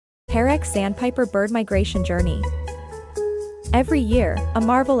Terek Sandpiper Bird Migration Journey. Every year, a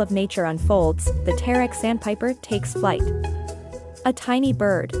marvel of nature unfolds. The Terek Sandpiper takes flight. A tiny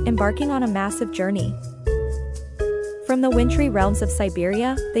bird, embarking on a massive journey. From the wintry realms of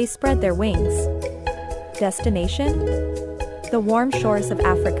Siberia, they spread their wings. Destination? The warm shores of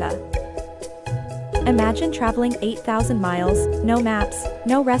Africa. Imagine traveling 8,000 miles, no maps,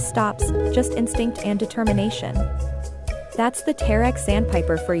 no rest stops, just instinct and determination. That's the Terek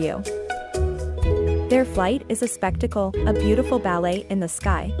Sandpiper for you. Their flight is a spectacle, a beautiful ballet in the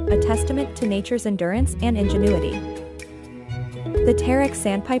sky, a testament to nature's endurance and ingenuity. The Terek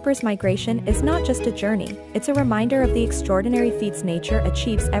Sandpiper's migration is not just a journey, it's a reminder of the extraordinary feats nature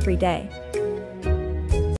achieves every day.